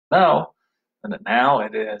know that now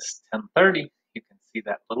it is 10:30. You can see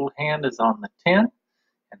that little hand is on the 10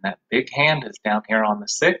 and that big hand is down here on the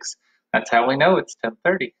 6. That's how we know it's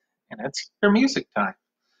 10:30 and it's your music time.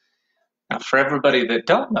 Now for everybody that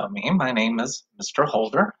don't know me, my name is Mr.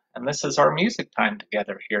 Holder and this is our music time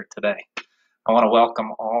together here today. I want to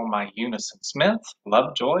welcome all my Unison Smith,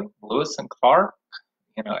 Lovejoy, Lewis and Clark,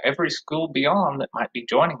 every school beyond that might be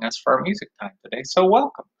joining us for our music time today. So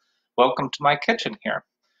welcome. Welcome to my kitchen here.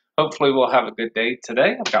 Hopefully we'll have a good day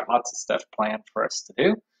today. I've got lots of stuff planned for us to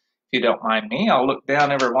do. If you don't mind me, I'll look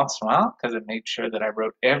down every once in a while because I made sure that I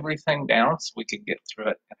wrote everything down so we could get through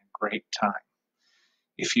it in a great time.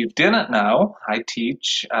 If you didn't know, I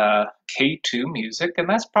teach K2 music, and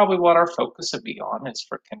that's probably what our focus will be on is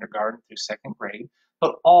for kindergarten through 2nd grade,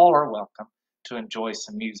 but all are welcome to enjoy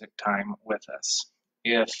some music time with us.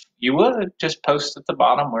 If you would, just post at the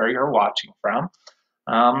bottom where you're watching from,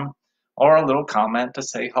 or a little comment to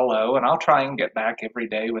say hello, and I'll try and get back every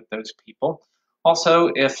day with those people. Also,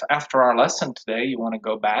 if after our lesson today you want to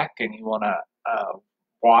go back and you want to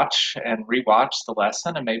watch and rewatch the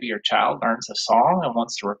lesson, and maybe your child learns a song and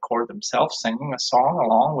wants to record themselves singing a song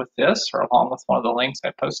along with this or along with one of the links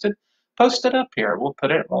I posted, post it up here. We'll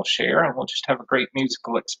put it and we'll share and we'll just have a great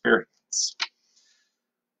musical experience.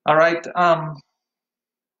 All right.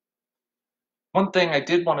 One thing I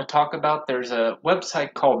did want to talk about, there's a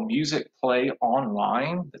website called Music Play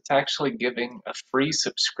Online that's actually giving a free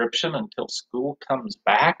subscription until school comes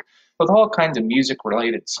back with all kinds of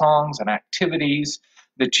music-related songs and activities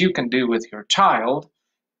that you can do with your child.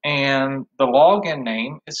 And the login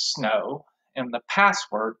name is Snow, and the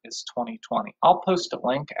password is 2020. I'll post a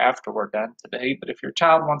link after we're done today, but if your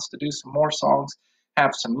child wants to do some more songs,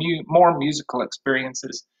 have some more musical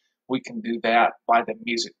experiences, we can do that by the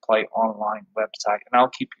Music Play Online website. And I'll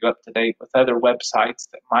keep you up to date with other websites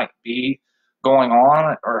that might be going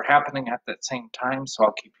on or happening at that same time, so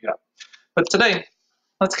I'll keep you up. But today,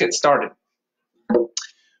 let's get started.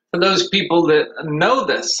 For those people that know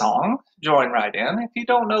this song, join right in. If you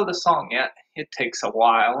don't know the song yet, it takes a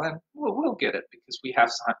while, and we'll get it because we have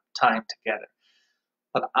some time together.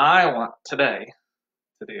 But I want today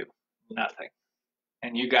to do nothing.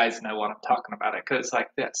 And you guys know what I'm talking about. It goes like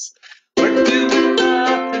this. We're doing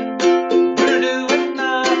nothing. We're doing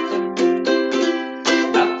nothing.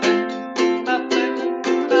 Nothing, nothing,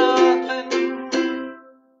 nothing.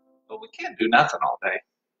 But we can't do nothing all day.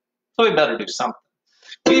 So we better do something.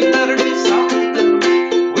 We better do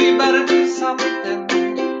something. We better do something.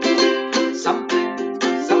 Something,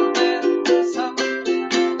 something, something.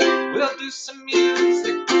 We'll do some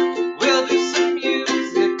music. We'll do some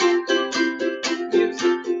music.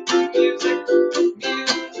 Music, music,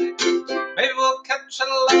 music. Maybe we'll catch a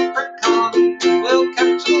leprechaun. We'll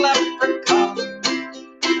catch a leprechaun.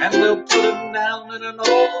 And we'll put him down in an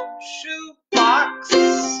old shoebox.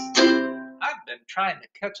 I've been trying to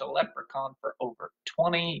catch a leprechaun for over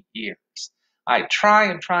 20 years. I try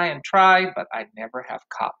and try and try, but I never have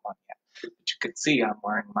caught one yet. But you can see I'm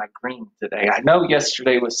wearing my green today. I know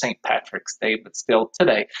yesterday was St. Patrick's Day, but still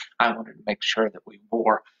today I wanted to make sure that we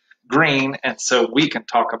wore green, and so we can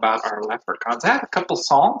talk about our leprechauns. I have a couple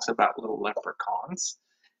songs about little leprechauns,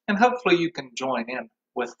 and hopefully you can join in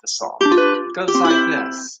with the song. It goes like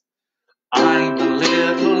this. I'm a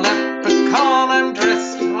little leprechaun, I'm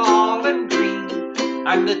dressed all in green.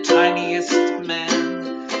 I'm the tiniest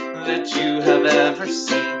man that you have ever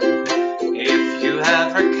seen. If you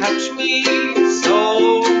ever catch me,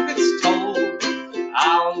 so it's told,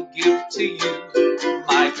 I'll give to you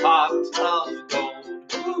my pot of gold.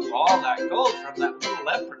 Ooh, all that gold from that little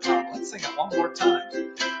leprechaun. Let's sing it one more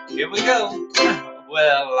time. Here we go.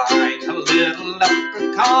 Well, I'm a little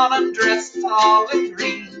leprechaun, I'm dressed all in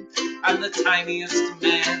green. I'm the tiniest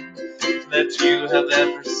man that you have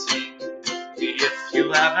ever seen. If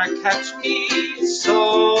you ever catch me,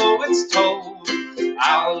 so it's told,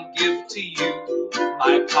 I'll give to you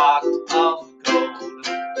my pot of gold.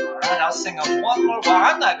 Alright, I'll sing it one more. Well,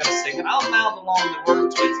 I'm not going to sing it. I'll mouth along the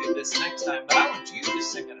words with you this next time, but I want you to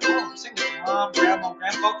sing it at home. Sing it to Mom, Grandma,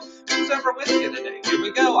 Grandpa, who's ever with you today. Here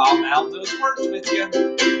we go. I'll mouth those words with you.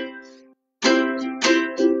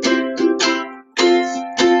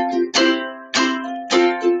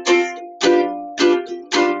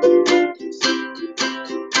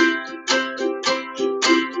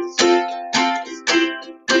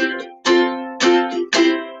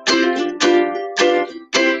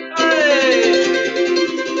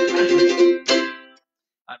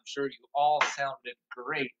 I'm sure you all sounded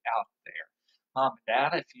great out there. Mom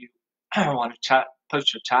and Dad, if you want to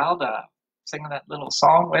post your child singing that little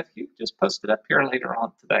song with you, just post it up here later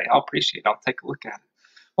on today. I'll appreciate it. I'll take a look at it.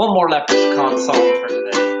 One more leprechaun song for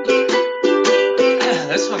today.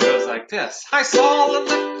 This one goes like this. I saw a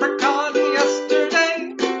leprechaun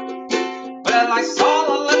yesterday. Well, I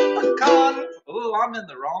saw a leprechaun. Oh, I'm in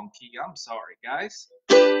the wrong key. I'm sorry, guys.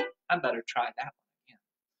 I better try that one again.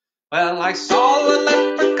 Well, I saw a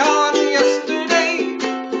leprechaun yesterday.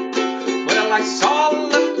 Well, I saw a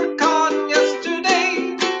leprechaun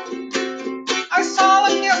yesterday. I saw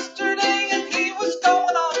him yesterday and he was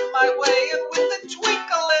going on my way. And with a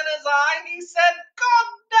twinkle in his eye, he said, "Good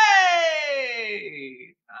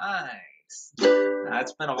day." Nice. Now,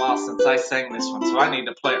 it's been a while since I sang this one, so I need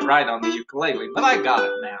to play it right on the ukulele. But I got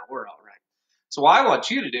it now. We're all right. So what I want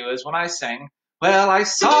you to do is when I sing, well, I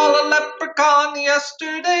saw a leprechaun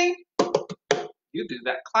yesterday. You do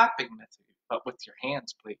that clapping method, but with your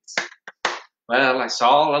hands, please. Well, I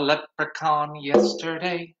saw a leprechaun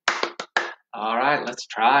yesterday. All right, let's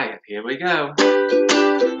try it. Here we go.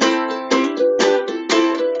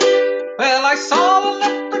 Well, I saw a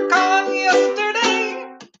leprechaun yesterday.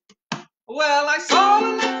 Well, I saw a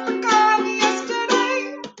leprechaun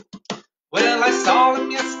yesterday. Well, I saw him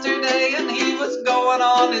yesterday and he was going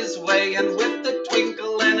on his way. And with the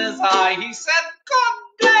twinkle in his eye, he said,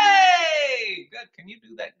 "Good day." Good. Can you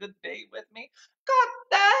do that good day with me? Good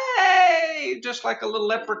day. Just like a little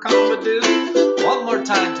leprechaun would do. One more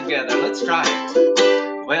time together. Let's try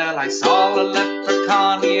it. Well, I saw a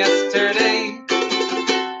leprechaun yesterday.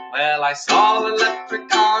 Well, I saw a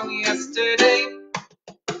leprechaun yesterday.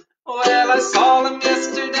 Well, I saw him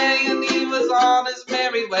yesterday and he was on his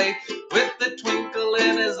merry way. With the twinkle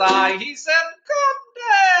in his eye, he said, "Good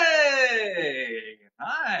day."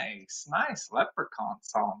 Nice, nice leprechaun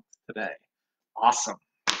song today. Awesome.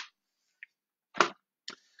 Let's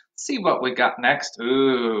see what we got next.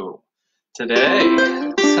 Ooh, today,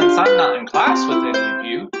 since I'm not in class with any of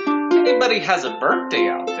you, anybody has a birthday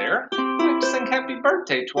out there, I'd like to sing happy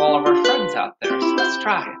birthday to all of our friends out there. So let's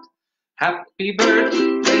try it. Happy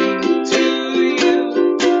birthday to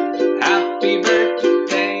you. Happy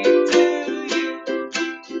birthday to you.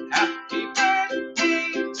 Happy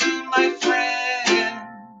birthday to my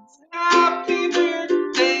friends. Happy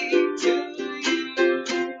birthday to you.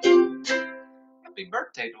 Happy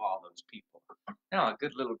birthday to all those people. Now, a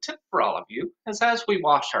good little tip for all of you is as we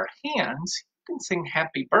wash our hands, you can sing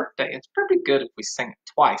happy birthday. It's pretty good if we sing it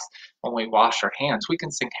twice. When we wash our hands, we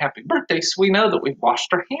can sing happy birthday so we know that we've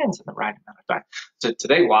washed our hands in the right amount of time. So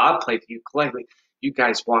today, while I play the ukulele, you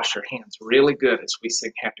guys wash your hands really good as we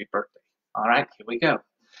sing happy birthday. All right, here we go.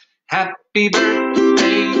 Happy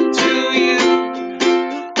birthday to you.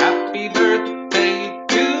 Happy birthday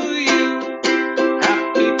to you.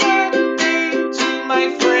 Happy birthday to my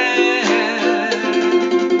friend.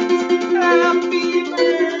 Happy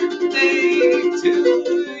birthday to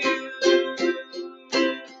you.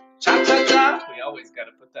 Cha-cha-cha. We always got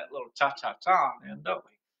to put that little cha-cha-cha in, don't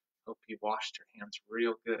we? Hope you washed your hands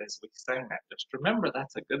real good as we sing that. Just remember,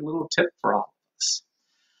 that's a good little tip for all of us.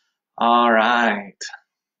 All right.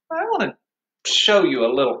 I want to show you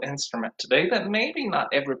a little instrument today that maybe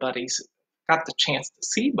not everybody's got the chance to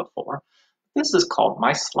see before. This is called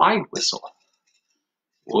my slide whistle.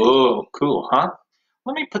 Whoa, cool, huh?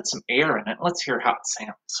 Let me put some air in it. Let's hear how it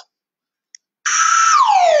sounds.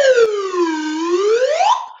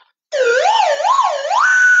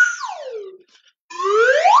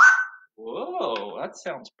 Whoa, that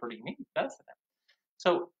sounds pretty neat, doesn't it?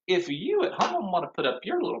 So if you at home want to put up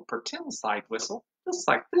your little pretend slide whistle, just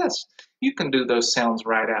like this, you can do those sounds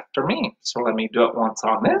right after me. So let me do it once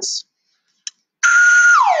on this.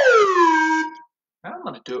 Now I'm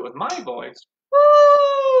going to do it with my voice.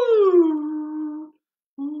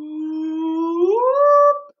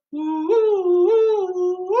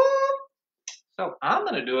 So I'm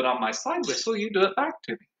going to do it on my slide whistle. You do it back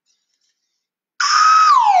to me.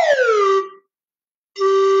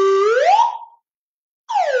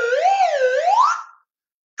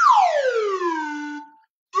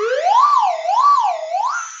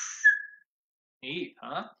 Neat,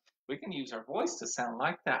 huh? We can use our voice to sound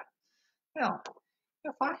like that. Now,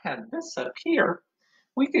 if I had this up here,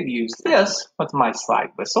 we could use this with my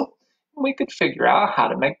slide whistle, and we could figure out how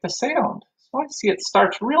to make the sound. So I see it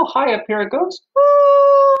starts real high up here. It goes.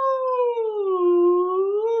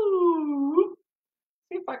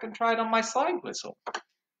 See if I can try it on my slide whistle.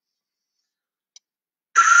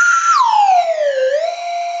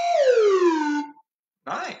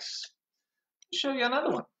 Nice. Let me show you another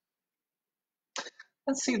one.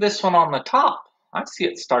 Let's see this one on the top. I see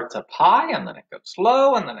it starts up high, and then it goes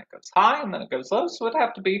low, and then it goes high, and then it goes low. So it'd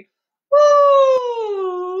have to be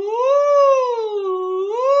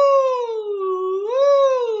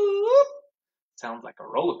sounds like a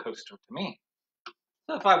roller coaster to me.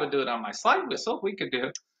 So if I would do it on my slide whistle, we could do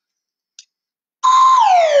it.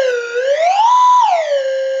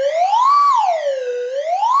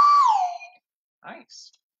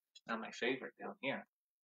 Nice. Now my favorite down here.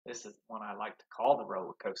 This is one I like to call the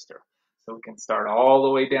roller coaster. So we can start all the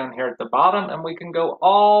way down here at the bottom and we can go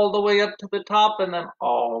all the way up to the top and then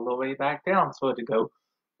all the way back down. So to go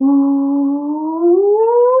ooh.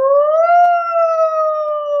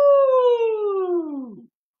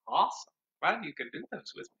 Awesome. Glad you could do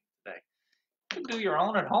those with me today. You can do your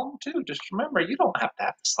own at home too. Just remember, you don't have to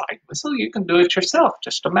have the slide whistle. You can do it yourself.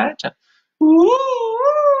 Just imagine. Ooh.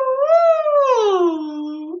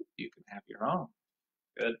 You can have your own.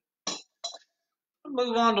 Good.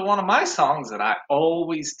 Move on to one of my songs that I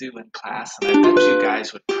always do in class, and I bet you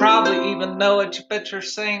guys would probably even know it. You bet you're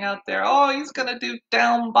saying out there, oh, he's going to do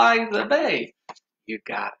Down by the Bay. You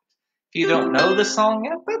got it. If you don't know the song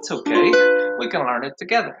yet, that's okay. We can learn it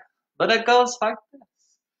together. But it goes like this.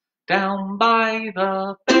 Down by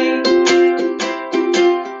the bay,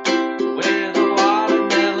 where the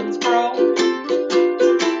watermelons grow,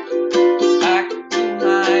 back to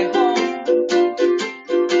my home,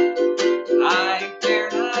 I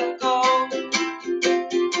dare not go.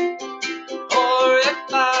 Or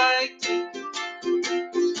if I do,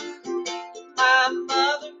 my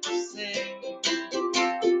mother will say,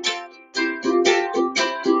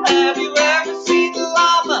 have you ever seen a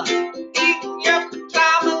llama eating your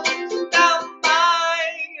pajamas down by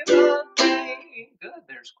the bay? Good,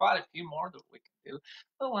 there's quite a few more that we can do.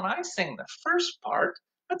 But when I sing the first part,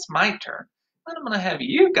 that's my turn. Then I'm going to have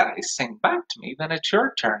you guys sing back to me, then it's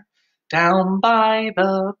your turn. Down by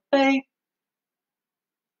the bay,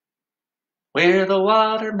 where the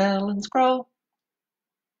watermelons grow,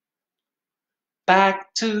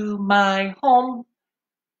 back to my home,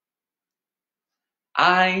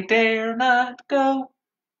 I dare not go.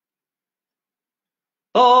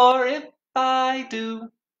 Or if I do,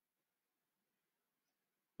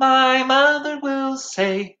 my mother will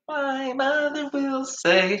say,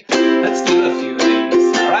 let's do a few of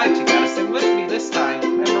these. All right, you gotta sing with me this time.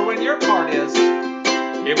 Remember when your part is.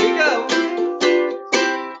 Here we go.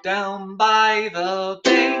 Down by the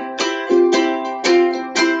bay,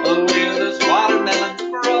 oh, where those watermelons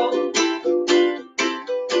grow,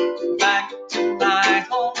 back to my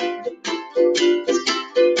home,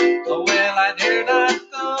 oh, well, I dare not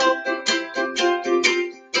go.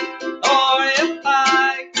 Or if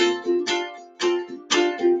I do,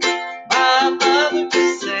 my mother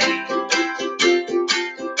will say,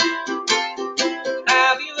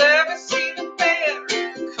 have you ever seen a bear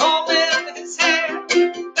combing his hair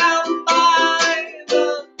down by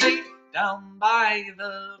the bay, down by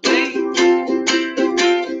the bay,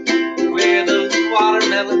 where those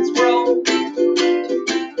watermelons grow,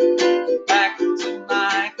 back to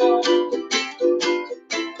my home,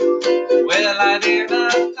 well, I dare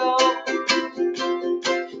not go.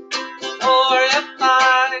 Or if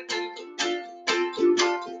I do,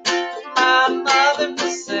 my mother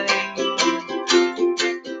will say,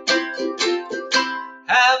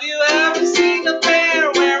 have you ever seen a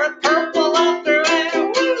bear wearing purple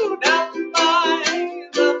underwear? Woo, down by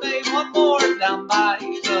the bay. One more, down by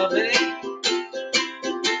the bay,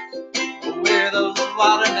 where those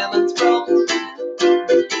watermelons grow,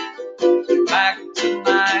 back to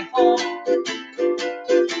my home,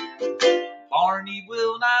 Barney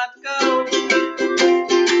will not go.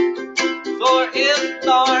 For if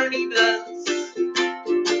Barney does,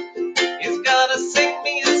 he's gonna sing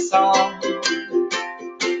me a song.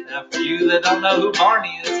 Now for you that don't know who Barney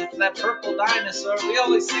is, it's that purple dinosaur. We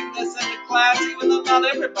always sing this in the class, even though not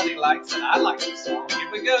everybody likes it. I like the song. Here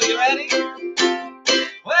we go, you ready?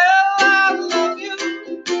 Well, I love you,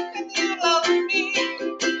 and you love me,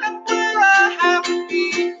 and we're a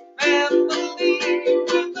happy family,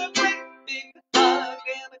 with a great big hug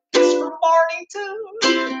and a kiss from Barney too.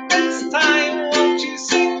 Next time, won't you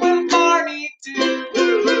sing with Barney too?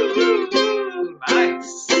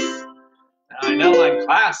 Nice. Now, I know in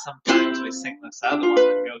class sometimes we sing this other one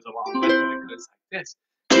that goes along with it. It goes like this.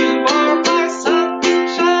 You are my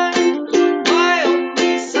sunshine, my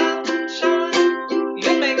only sunshine.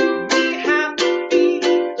 You make me happy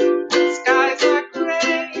when skies are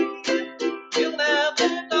gray. You'll never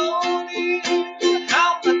know, dear,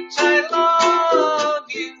 how much I love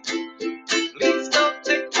you. Please don't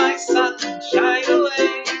take my sunshine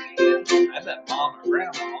away. I bet Mom or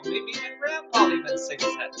Grandma, maybe even Grandpa even sings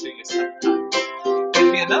that to you sometimes.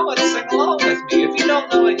 If you know it, sing along with me. If you don't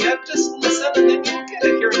know it yet, just listen and then you'll get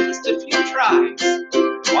it here in just a few tries.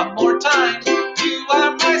 One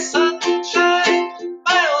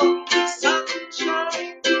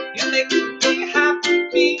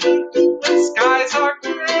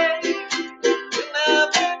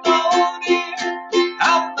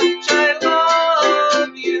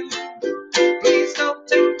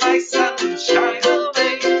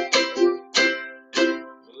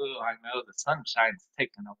sunshine's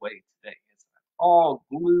taken away today, isn't it? All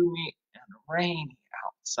gloomy and rainy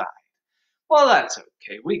outside. Well, that's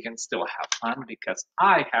okay. We can still have fun because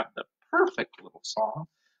I have the perfect little song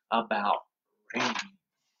about rain.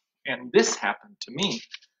 And this happened to me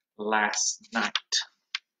last night.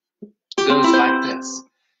 It goes like this.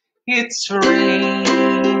 It's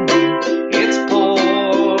raining, it's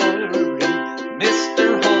pouring,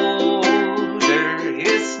 Mr. Holder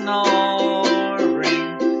is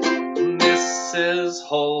snoring. Mrs.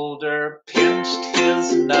 Holder pinched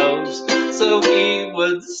his nose so he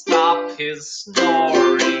would stop his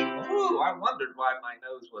snoring. Ooh, I wondered why my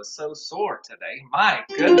nose was so sore today. My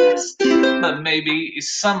goodness. But maybe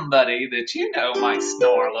somebody that you know might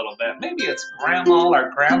snore a little bit. Maybe it's grandma or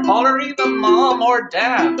grandpa or even mom or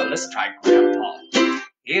dad. But let's try grandpa.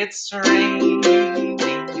 It's raining,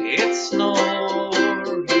 it's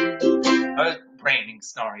snoring. Raining,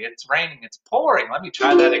 snoring. It's raining, it's pouring. Let me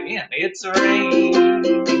try that again. It's raining,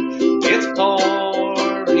 it's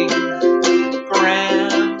pouring.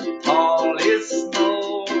 Grandpa is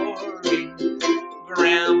snoring.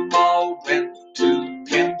 Grandma went to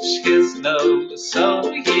pinch his nose so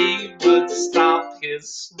he would stop his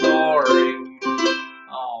snoring.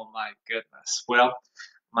 Oh my goodness. Well,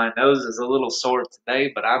 my nose is a little sore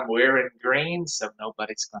today, but I'm wearing green, so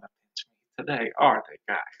nobody's going to pinch me today, are they,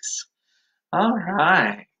 guys? All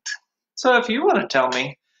right. So if you want to tell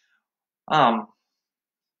me, oh,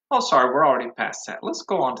 sorry, we're already past that. Let's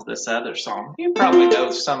go on to this other song. You probably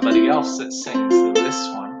know somebody else that sings this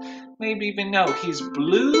one. Maybe even know he's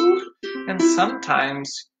blue, and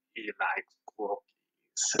sometimes he likes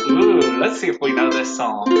cookies. Ooh, let's see if we know this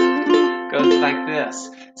song. Goes like this.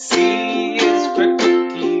 C is for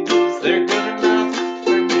cookies, they're good enough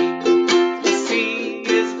for me. C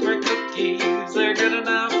is for cookies, they're good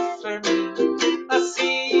enough for me. A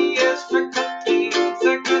C is for cookies,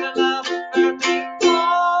 they're good enough for me.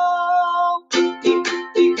 Oh, cookie,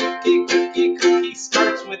 cookie, cookie, cookie, cookie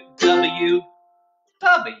starts with W.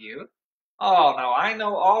 W? Oh no, I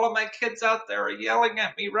know all of my kids out there are yelling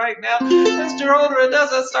at me right now. Mr. Holder, it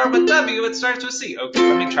doesn't start with W, it starts with C. Okay,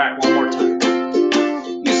 let me try it one more time.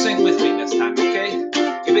 You sing with me this time, okay?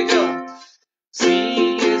 Here we go.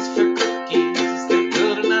 C is for cookies, they're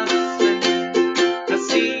good enough for me. A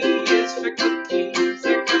C is for cookies,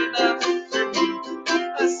 they're good enough for me.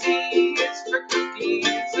 A C is for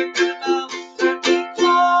cookies, they're good enough for me.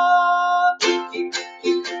 Oh, cookie,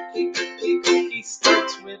 cookie, cookie, cookie, cookie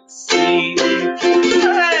starts with C. Hey!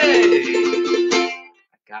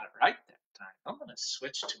 I got it right that time. I'm going to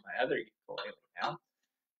switch to my other ukulele now.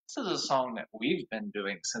 This is a song that we've been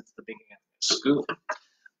doing since the beginning of school.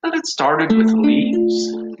 But it started with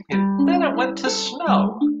leaves, and then it went to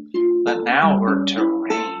snow, but now we're to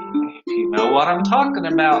rain. If you know what I'm talking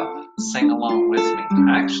about, sing along with me.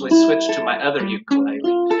 I actually switched to my other ukulele.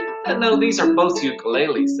 And no, these are both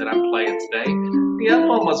ukuleles that I'm playing today. The other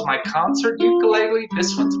one was my concert ukulele.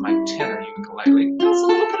 This one's my tenor ukulele. It's a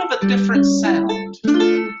little bit of a different sound.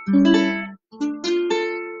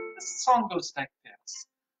 This song goes like this.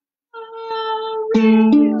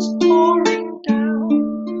 Rain is pouring down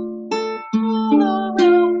all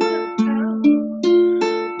around the town.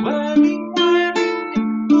 Whirling, whirling,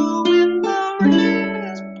 and blowing, the rain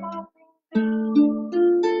is pouring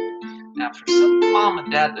down. Now, for some mom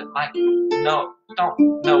and dad that might don't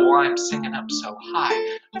know why I'm singing up so high,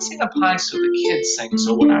 I sing up high so the kids sing.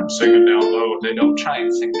 So when I'm singing down low, they don't try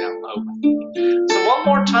and sing down low with me. So one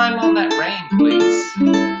more time on that rain, please.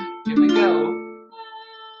 Here we go.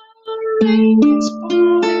 Rain is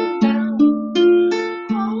pouring down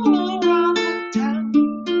all around the town.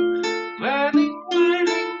 Whirling,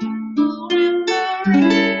 whirling, and blowing, the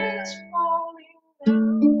rain is falling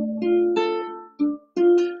down.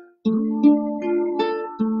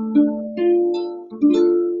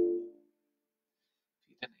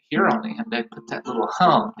 You didn't hear on the end, I put that little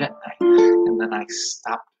hum, didn't I? And then I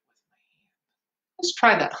stopped it with my hand. Let's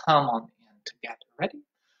try that hum on the end together. Ready?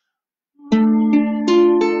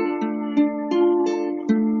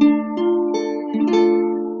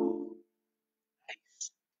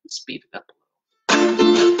 Nice. Speed it up a little.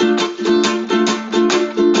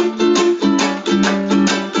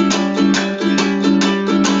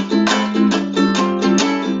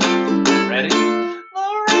 Ready? The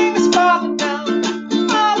rain is falling down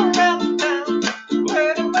all around the town.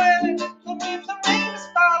 Whirling, whirling, and blowing, the rain is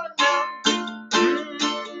falling down.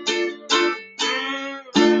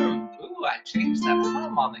 Ooh, I changed that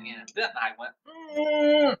hum on the end, didn't I? I went,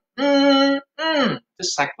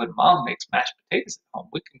 Just like when mom makes mashed potatoes at home,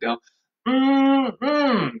 we can go,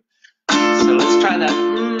 So let's try that, at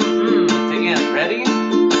the end. Ready?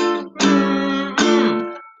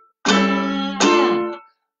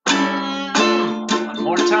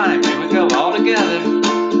 more time. Here we go, all together.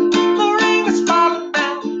 The rain is falling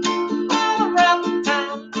down all around the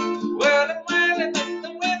town. Whirling, whirling in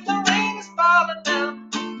the wind, the rain is falling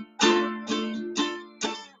down.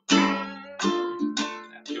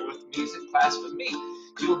 Now, if you're with music class with me,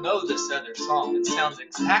 you'll know this other song. It sounds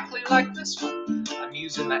exactly like this one. I'm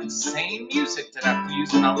using that same music that I'm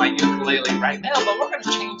using on my ukulele right now, but we're going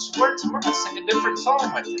to change the words and we're going to sing a different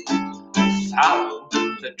song with it. Follow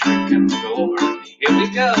the drinking gourd. Here we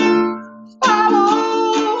go.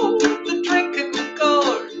 Follow the drinking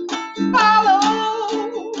gourd. Follow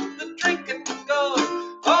the drinking gourd.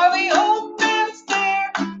 For the old man's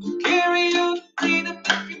there. Carry you to freedom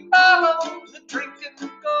if you follow the drinking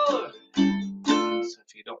gourd. So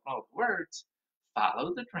if you don't know the words,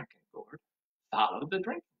 follow the drinking gourd. Follow the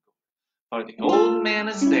drinking gourd. For the old man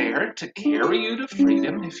is there to carry you to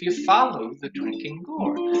freedom if you follow the drinking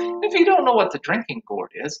gourd. If you don't know what the drinking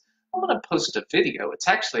gourd is, I'm going to post a video. It's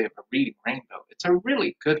actually of a reading rainbow. It's a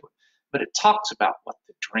really good one, but it talks about what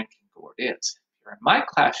the drinking gourd is. If you're in my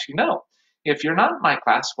class, you know. If you're not in my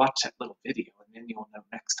class, watch that little video and then you'll know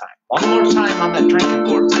next time. One more time on that drinking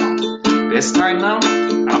gourd song. This time though,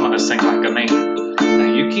 I'm going to sing like a man. Now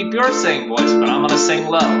you keep your singing voice, but I'm going to sing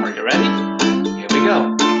low. Are you ready? Here we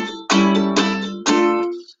go.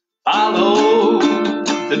 Follow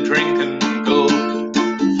the drinking gourd.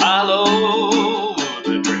 Follow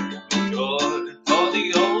the drinking gourd. For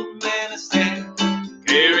the old man is there.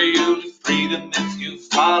 Carry you to freedom if you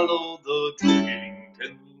follow the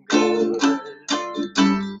drinking gourd.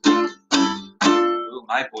 Ooh,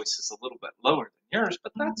 my voice is a little bit lower than yours,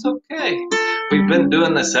 but that's okay. We've been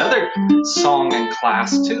doing this other song in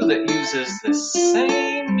class too that uses the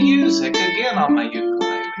same music again on my ukulele.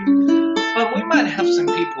 But we might have some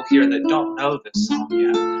people here that don't know this song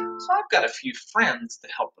yet. So I've got a few friends to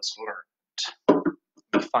help us learn it.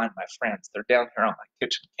 Let me find my friends. They're down here on my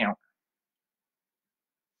kitchen counter.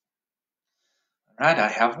 All right, I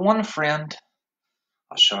have one friend.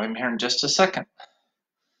 I'll show him here in just a second.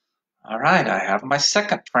 All right, I have my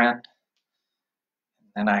second friend.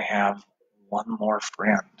 And then I have one more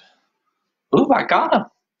friend. Ooh, I got him.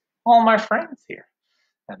 All my friends here.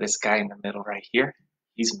 Now this guy in the middle right here,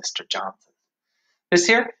 he's Mr. Johnson. This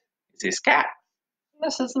here is his cat.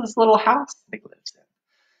 This is his little house that he lives in.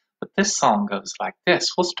 But this song goes like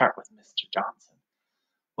this. We'll start with Mr. Johnson.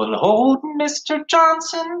 Well, old Mr.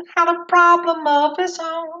 Johnson had a problem of his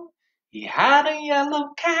own. He had a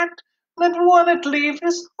yellow cat that wouldn't leave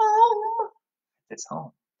his home. His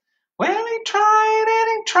home. Well, he tried and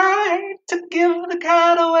he tried to give the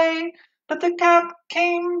cat away, but the cat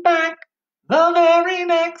came back the very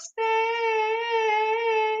next day.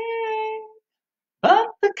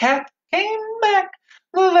 But the cat came back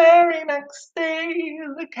the very next day.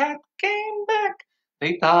 The cat came back.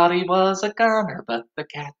 They thought he was a goner, but the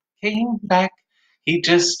cat came back. He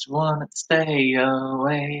just wouldn't stay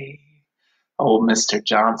away. Old Mr.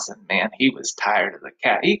 Johnson, man, he was tired of the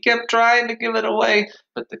cat. He kept trying to give it away,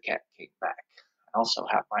 but the cat came back. I also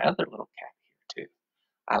have my other little cat here, too.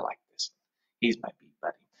 I like this one. He's my beat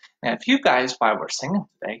buddy. Now, if you guys, while we're singing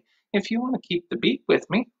today, if you want to keep the beat with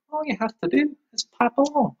me, all you have to do is pop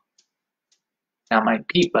along. Now, my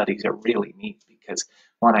beat buddies are really neat because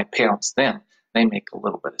when I pounce them, they make a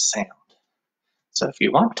little bit of sound. So if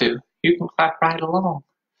you want to, you can clap right along.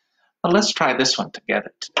 Well, let's try this one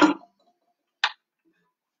together today.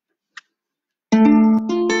 Now,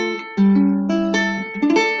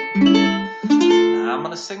 I'm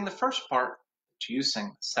going to sing the first part, but you sing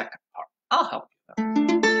the second part. I'll help you though.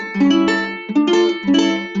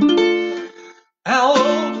 Now,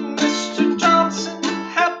 old Mr. Johnson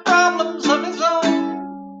had problems of his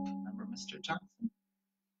own. Remember Mr. Johnson?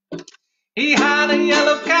 He had a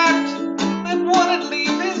yellow cat that wouldn't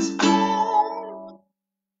leave his home.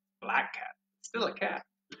 Black cat, still a cat.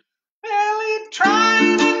 Well, he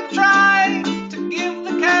tried and tried to give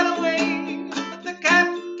the cat away, but the cat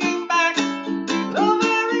came back the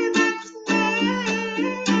very next day.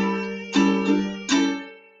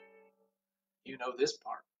 You know this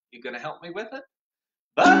part. You gonna help me with it?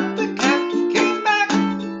 But the cat came back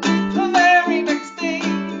the very next day.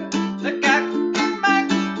 The cat came back.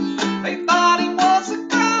 They thought he was a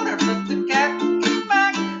goner, but the cat came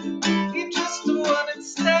back. He just wouldn't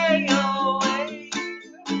stay away.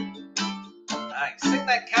 Nice. Sing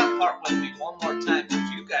that cat part with me one more time, because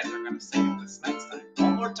you guys are going to sing this next time.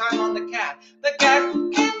 One more time on the cat. The cat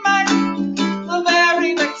came back the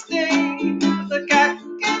very next day. The cat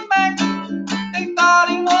came back. They thought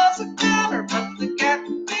he was a goner, but the cat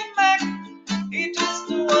came back. He just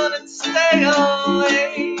wouldn't stay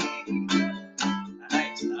away.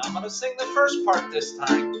 Nice. Now I'm going to sing the first part this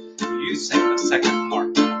time. You you sing the second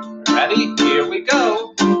part. Ready? Here we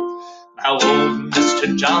go. Now old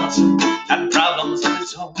Mr. Johnson had problems of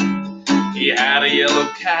his own. He had a yellow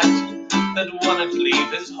cat that wouldn't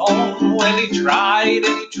leave his home. Well, he tried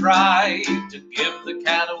and he tried to give the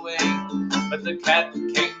cat away, but the cat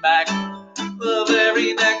came back the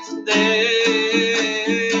very next day.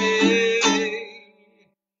 Here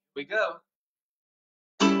we go.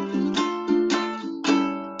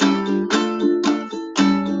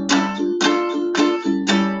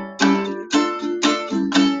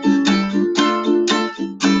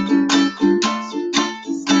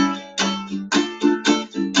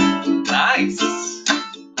 Nice.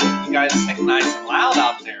 You guys sing nice and loud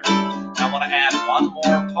out there. I want to add one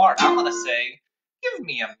more part. I'm going to say, give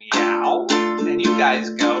me a meow. And you guys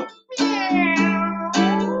go, meow.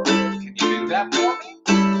 Can you do that for me?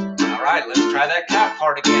 All right, let's try that cat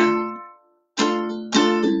part again.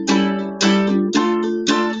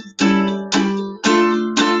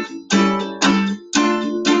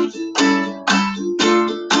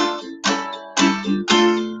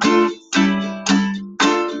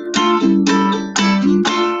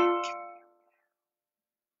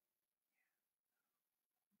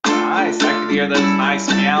 Nice, I can hear those nice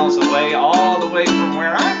meows away all the way from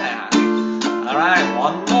where I'm at. All right,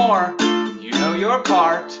 one more. You know your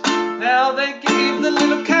part. Now they gave the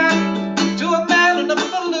little cat to a man in a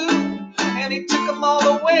balloon, and he took him all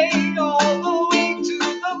the way to the moon.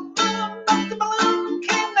 But the balloon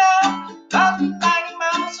came down about 90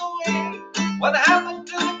 miles away. What happened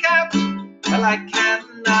to the cat? Well, I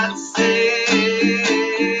cannot say.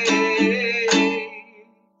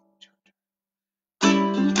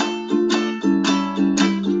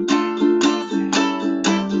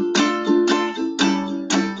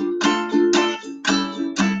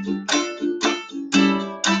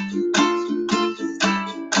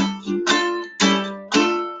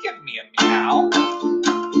 Give me a meow.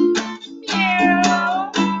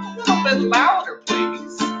 Meow. A little bit louder,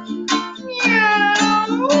 please. Meow.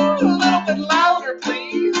 A little bit louder,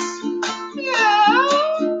 please. Meow.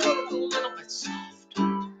 A little bit softer.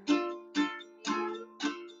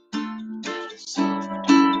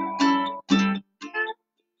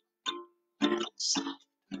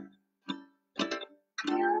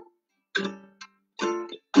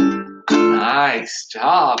 Nice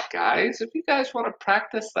job, guys. If you guys want to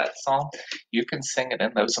practice that song, you can sing it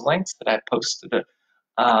in those links that I posted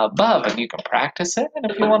above, and you can practice it. And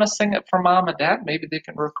if you want to sing it for mom and dad, maybe they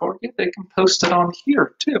can record you. They can post it on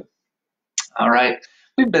here too. All right.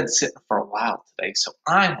 We've been sitting for a while today, so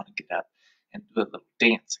I want to get up and do a little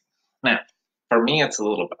dancing. Now, for me, it's a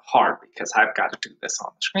little bit hard because I've got to do this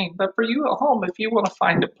on the screen. But for you at home, if you want to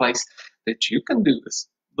find a place that you can do this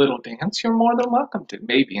little dance, you're more than welcome to.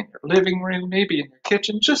 Maybe in your living room, maybe in your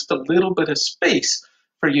kitchen, just a little bit of space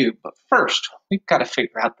for you. But first, we've got to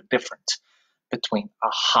figure out the difference between a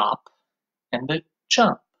hop and a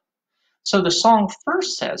jump. So the song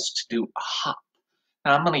first says to do a hop.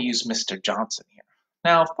 Now I'm going to use Mr. Johnson here.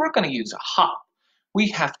 Now, if we're going to use a hop,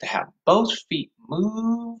 we have to have both feet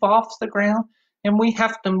move off the ground, and we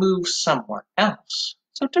have to move somewhere else.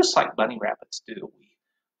 So just like bunny rabbits do, we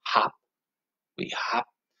hop, we hop,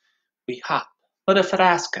 we hop. But if it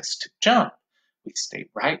asks us to jump, we stay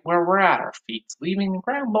right where we're at. Our feet's leaving the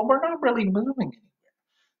ground, but we're not really moving anywhere.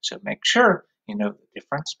 So make sure you know the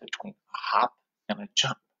difference between a hop and a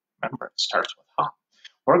jump. Remember, it starts with hop.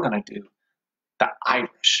 We're going to do the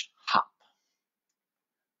Irish hop.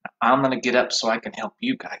 Now, I'm going to get up so I can help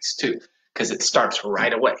you guys too, because it starts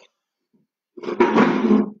right away.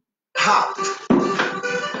 Hop,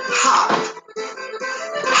 hop,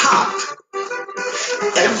 hop.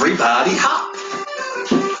 Everybody hop.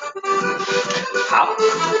 Hop,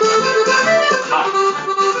 hop,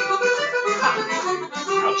 hop.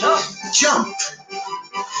 Now jump. Jump,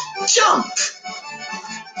 jump,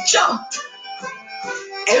 jump.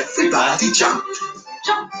 Everybody jump.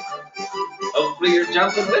 Jump. Hopefully you're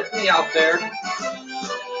jumping with me out there.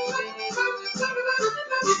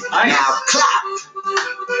 Nice. Now clap,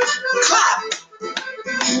 clap,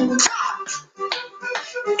 clap.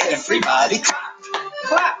 Everybody clap.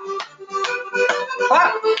 Clap,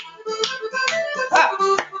 clap, clap.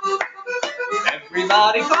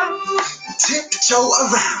 Everybody clap. Tiptoe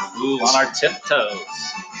around. Ooh, on our tiptoes.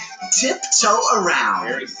 Tiptoe around.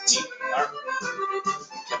 Very sneaky.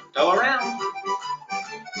 Tiptoe around.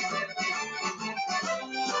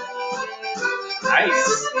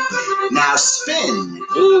 Nice. Now spin.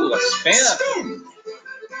 Ooh, a spin. Spin.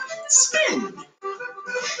 Spin.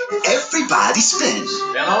 Everybody spin.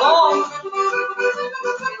 Spin along.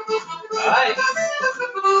 Nice.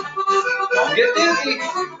 Don't get dizzy.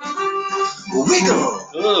 Wiggle.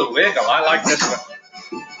 Ooh, wiggle. I like this one.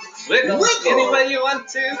 Wiggle. Wiggle. Any way you want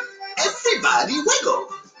to. Everybody wiggle.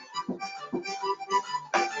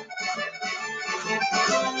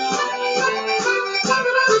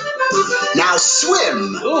 Now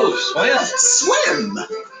swim. Ooh, swim. Swim.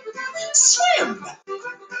 Swim.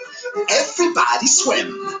 Everybody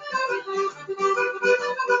swim.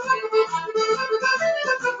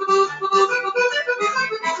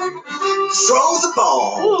 Throw the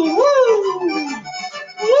ball. Woo, woo.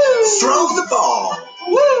 Woo. Throw the ball.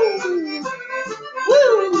 Woo.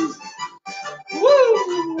 Woo.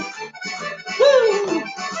 Woo. Woo.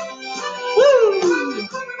 Woo.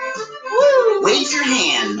 Woo. Wave your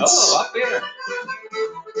hands. Oh, up here.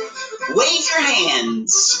 Wave your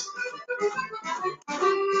hands.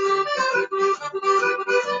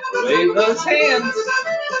 Wave those hands.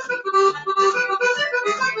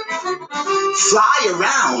 Fly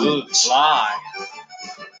around. Ooh, fly.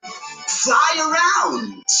 Fly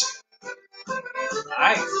around.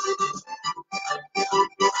 Nice.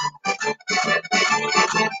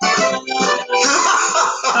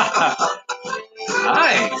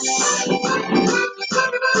 Nice.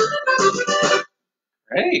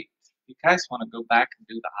 Great. If you guys want to go back and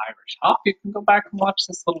do the Irish hop, you can go back and watch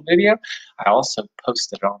this little video. I also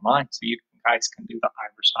posted it online so you guys can do the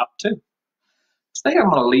Irish hop too. Today I'm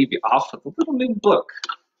going to leave you off with a little new book.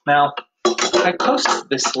 Now, I posted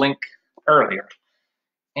this link earlier,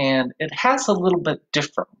 and it has a little bit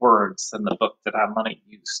different words than the book that I'm going to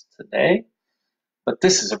use today. But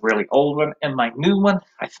this is a really old one, and my new one,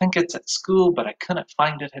 I think it's at school, but I couldn't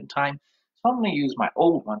find it in time. So I'm going to use my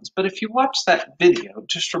old ones. But if you watch that video,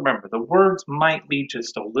 just remember, the words might be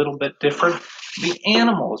just a little bit different. The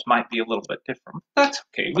animals might be a little bit different. That's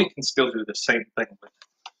okay. We can still do the same thing with it.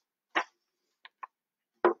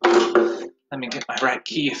 Let me get my right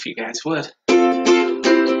key if you guys would. All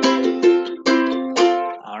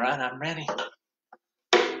right, I'm ready.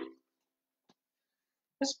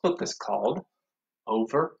 This book is called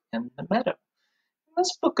Over in the Meadow.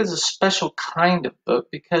 This book is a special kind of book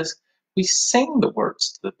because we sing the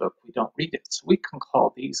words to the book, we don't read it. So we can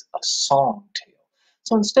call these a song tale.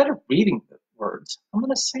 So instead of reading the words, I'm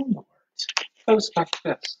going to sing the words. It goes like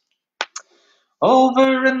this.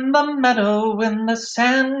 Over in the meadow, in the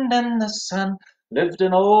sand and the sun, lived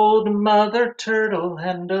an old mother turtle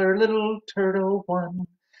and her little turtle one.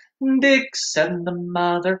 Dick, said the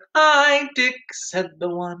mother, "Hi, Dick," said the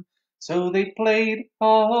one. So they played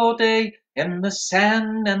all day in the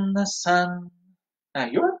sand and the sun. Now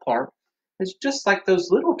your part is just like those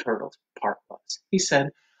little turtles' part was. He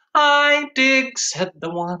said, "I dig," said the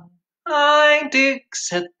one. "I dig,"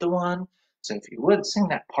 said the one. So if you would sing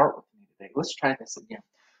that part with me today, let's try this again.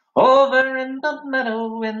 Over in the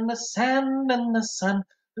meadow, in the sand and the sun,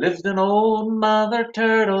 lived an old mother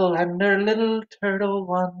turtle and her little turtle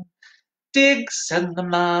one. Dig, said the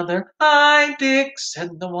mother, "I dig,"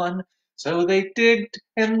 said the one. So they digged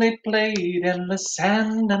and they played in the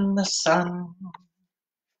sand and the sun.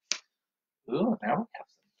 Ooh, now we have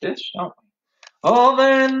some fish, don't we? Over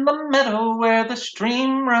in the meadow where the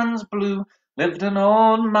stream runs blue, lived an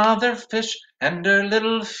old mother fish and her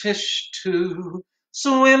little fish too.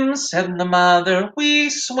 Swim, said the mother, "We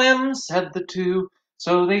swim," said the two.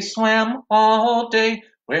 So they swam all day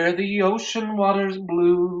where the ocean water's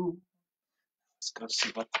blue. Let's go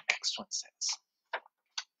see what the next one says.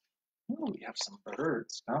 Ooh, we have some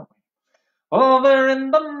birds, don't we? Over in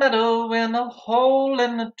the meadow, in a hole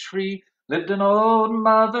in a tree, lived an old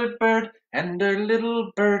mother bird and her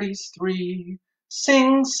little birdies three.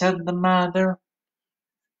 Sing, said the mother.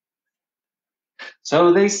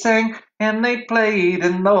 So they sang and they played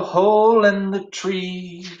in the hole in the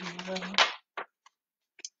tree.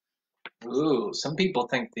 Ooh, some people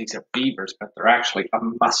think these are beavers, but they're actually a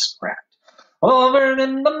muskrat. Over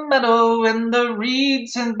in the meadow, in the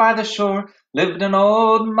reeds and by the shore, lived an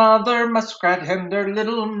old mother muskrat and her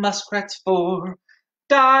little muskrats four.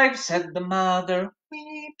 Dive, said the mother,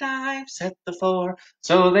 "We dive," said the four.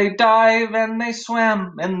 So they dive and they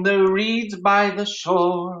swam in the reeds by the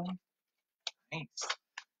shore. Nice.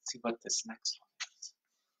 Let's see what this next one is.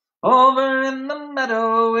 Over in the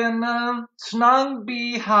meadow, in a snug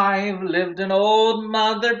beehive, lived an old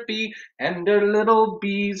mother bee and her little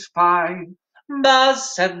bees five.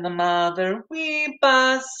 Buzz, said the mother, "We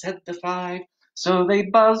buzz," said the five. So they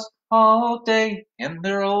buzzed all day in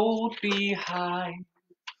their old beehive.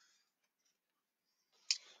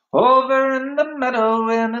 Over in the meadow,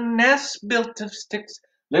 in a nest built of sticks,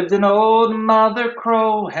 lived an old mother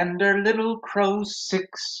crow and her little crows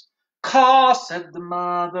six. Caw, said the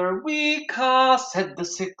mother, "We caw," said the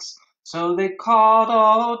six. So they cawed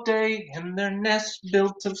all day in their nest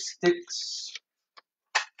built of sticks.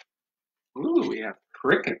 Ooh, we have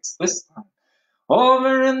crickets this time.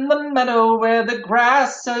 Over in the meadow where the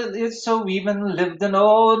grass is so even lived an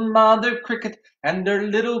old mother cricket and her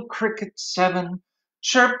little cricket 7.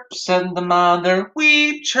 Chirp, said the mother,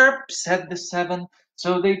 wee chirp, said the 7.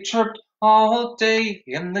 So they chirped all day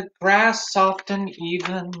in the grass soft and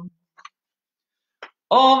even.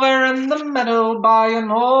 Over in the meadow by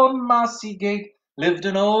an old mossy gate lived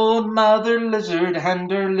an old mother lizard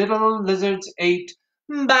and her little lizards 8.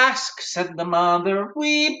 Bask, said the mother,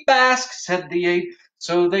 we bask, said the 8.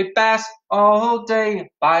 So they basked all day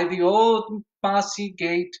by the old mossy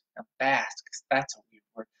gate. Now, bask, that's a weird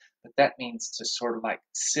word, but that means to sort of like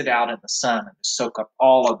sit out in the sun and soak up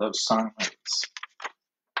all of those sun rays.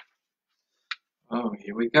 Oh,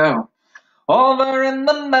 here we go. Over in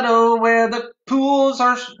the meadow where the pools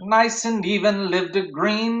are nice and even lived a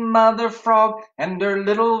green mother frog and her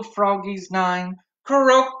little froggies 9.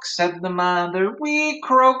 Croak, said the mother, we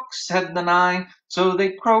croak, said the 9. So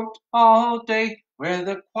they croaked all day where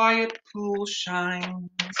the quiet pool shines.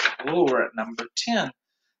 Oh, we're at number 10.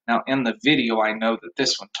 Now in the video I know that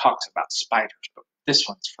this one talks about spiders, but this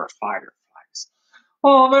one's for fireflies.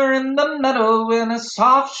 Over in the meadow in a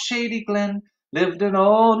soft shady glen lived an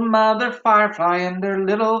old mother firefly and her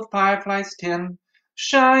little fireflies 10.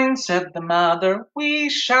 Shine, said the mother, we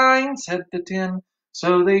shine, said the 10.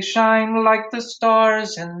 So they shine like the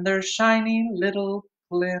stars in their shiny little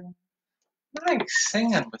glen. Nice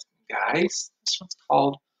singing with me, guys. This one's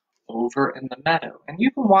called Over in the Meadow. And you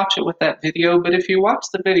can watch it with that video, but if you watch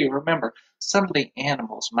the video, remember, some of the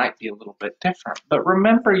animals might be a little bit different. But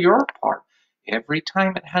remember your part. Every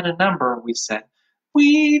time it had a number, we said,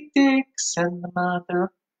 "Wee Dick," said the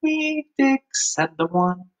mother. "Wee Dick," said the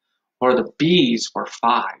 1. Or the bees were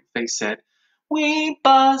 5. They said, "Wee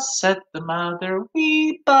Buzz," said the mother.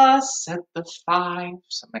 "Wee Buzz," said the 5.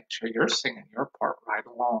 So make sure you're singing your part right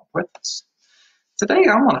along with us. Today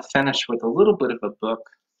I want to finish with a little bit of a book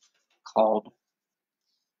called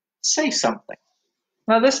Say Something.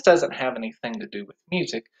 Now this doesn't have anything to do with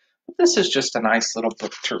music, but this is just a nice little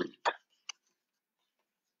book to read.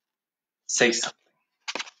 Say Something.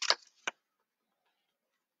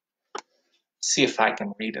 See if I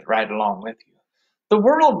can read it right along with you. The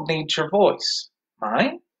world needs your voice.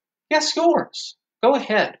 Mine? Yes, yours. Go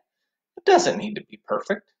ahead. It doesn't need to be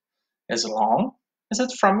perfect, as long as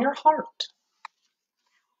it's from your heart.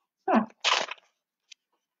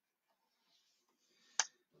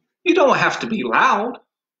 You don't have to be loud.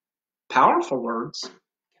 Powerful words can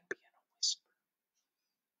be in a whisper.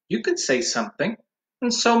 You could say something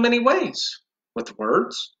in so many ways, with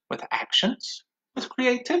words, with actions, with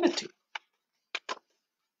creativity.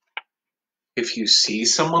 If you see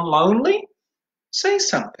someone lonely, say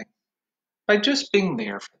something by just being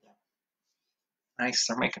there for them. Nice,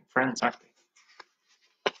 they're making friends, aren't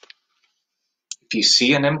they? If you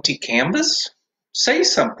see an empty canvas, say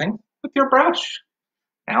something with your brush.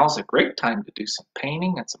 Now's a great time to do some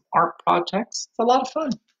painting and some art projects. It's a lot of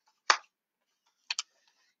fun.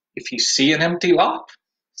 If you see an empty lot,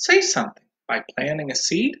 say something by planting a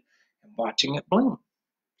seed and watching it bloom.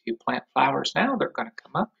 If you plant flowers now, they're going to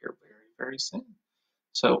come up here very, very soon.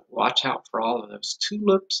 So watch out for all of those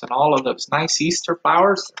tulips and all of those nice Easter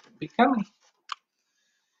flowers that will be coming.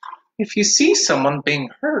 If you see someone being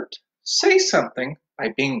hurt, say something by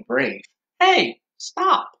being brave. Hey,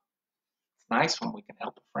 stop. It's nice when we can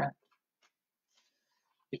help a friend.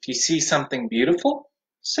 If you see something beautiful,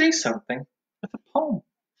 say something with a poem.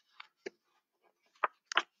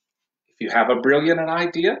 If you have a brilliant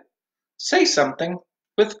idea, say something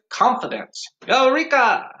with confidence.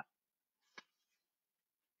 Eureka!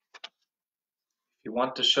 If you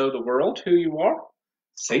want to show the world who you are,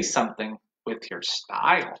 say something with your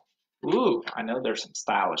style. Ooh, I know there's some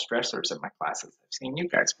stylish dressers in my classes. I've seen you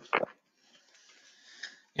guys before.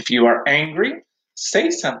 If you are angry, say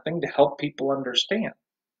something to help people understand.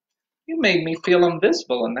 You made me feel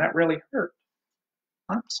invisible and that really hurt.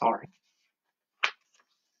 I'm sorry.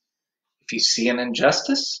 If you see an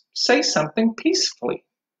injustice, say something peacefully.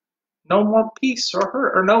 No more peace or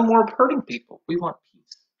hurt, or no more hurting people. We want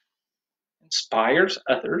peace. Inspires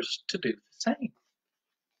others to do the same.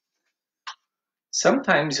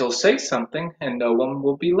 Sometimes you'll say something and no one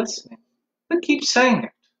will be listening. But keep saying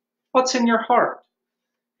it. What's in your heart?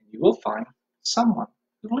 And you will find someone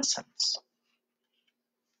who listens.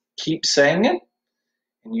 Keep saying it,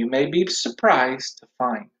 and you may be surprised to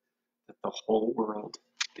find that the whole world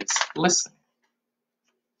is listening.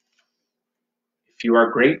 If you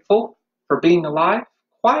are grateful for being alive,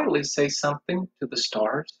 quietly say something to the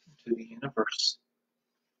stars and to the universe.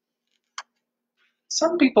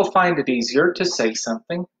 Some people find it easier to say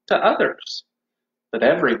something to others, but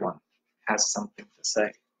everyone has something to say.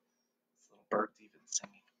 This little bird's even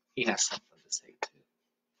singing. He has something to say too.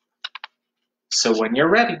 So when you're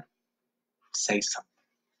ready, say something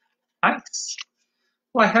nice.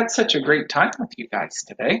 Well, I had such a great time with you guys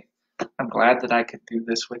today. I'm glad that I could do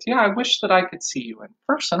this with you. I wish that I could see you in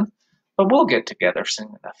person, but we'll get together soon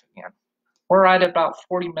enough again. We're at about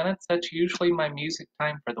 40 minutes. That's usually my music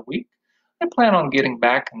time for the week. I plan on getting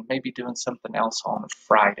back and maybe doing something else on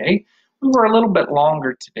Friday. We were a little bit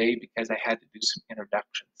longer today because I had to do some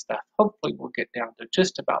introduction stuff. Hopefully we'll get down to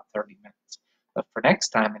just about 30 minutes. But for next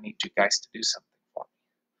time, I need you guys to do something for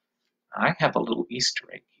me. I have a little Easter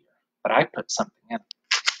egg here, but I put something in.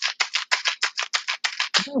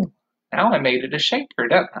 Now I made it a shaker,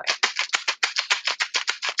 didn't I?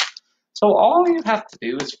 So all you have to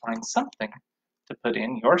do is find something to put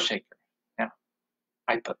in your shaker. Now,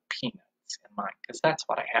 I put peanuts in mine because that's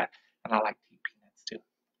what I had, and I like to eat peanuts too.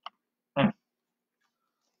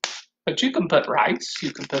 But you can put rice,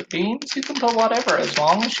 you can put beans, you can put whatever, as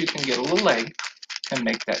long as you can get a little egg and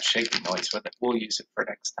make that shaking noise with it. We'll use it for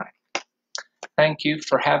next time. Thank you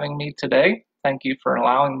for having me today. Thank you for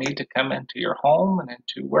allowing me to come into your home and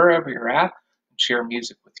into wherever you're at and share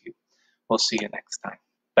music with you. We'll see you next time.